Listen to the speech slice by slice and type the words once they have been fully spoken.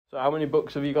So how many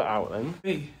books have you got out then?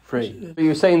 3. 3. But you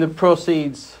were saying the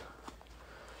proceeds,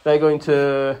 they're going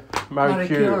to Marie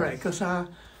Curie? Because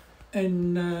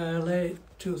in late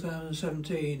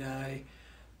 2017, I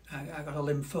got a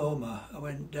lymphoma. I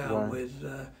went down with,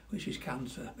 which is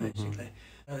cancer, basically.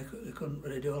 They couldn't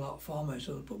really do a lot for me,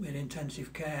 so they put me in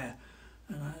intensive care.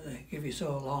 And they give you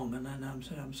so long, and then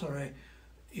I'm sorry,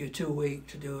 you're too weak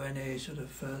to do any sort of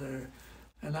further.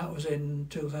 And that was in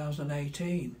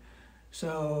 2018.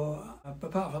 So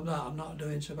apart from that, I'm not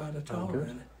doing so bad at all,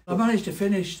 really. I managed to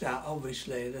finish that,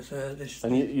 obviously.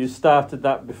 And you started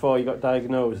that before you got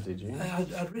diagnosed, did you?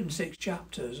 I'd written 6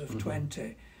 chapters of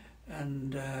 20.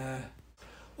 And,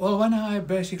 well, when I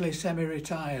basically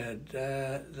semi-retired,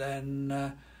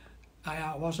 then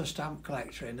I was a stamp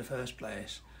collector in the first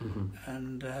place.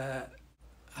 And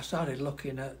I started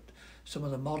looking at some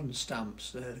of the modern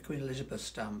stamps, the Queen Elizabeth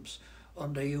stamps,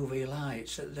 under UV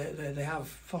lights. They have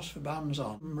phosphor bands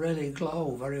on, really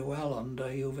glow very well under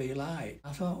UV light.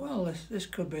 I thought, well, this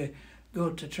could be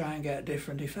good to try and get a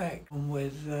different effect. And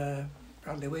with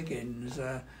Bradley Wiggins,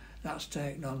 that's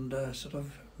taken under sort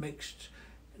of mixed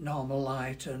normal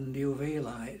light and UV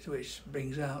light, which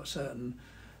brings out certain,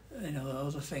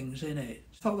 other things in it.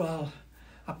 I thought, well,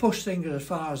 I pushed things as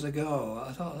far as they go.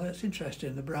 I thought, that's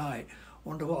interesting, the bright.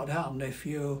 Wonder what would happen if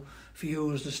you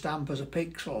use the stamp as a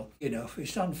pixel. If you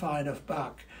stand far enough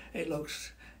back, it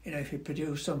looks, if you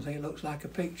produce something, it looks like a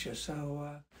picture.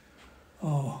 So,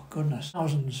 oh goodness,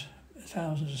 thousands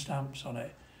of stamps on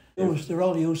it. They're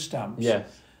all used stamps. Yes.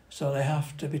 So they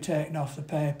have to be taken off the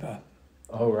paper.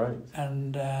 Oh, right.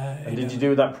 And did you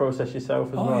do that process yourself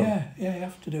as well? Oh, yeah, you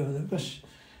have to do it. Because,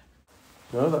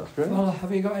 no, that's great. well,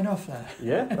 have you got enough there?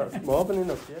 Yeah, that's more than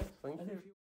enough, yes. Thank you.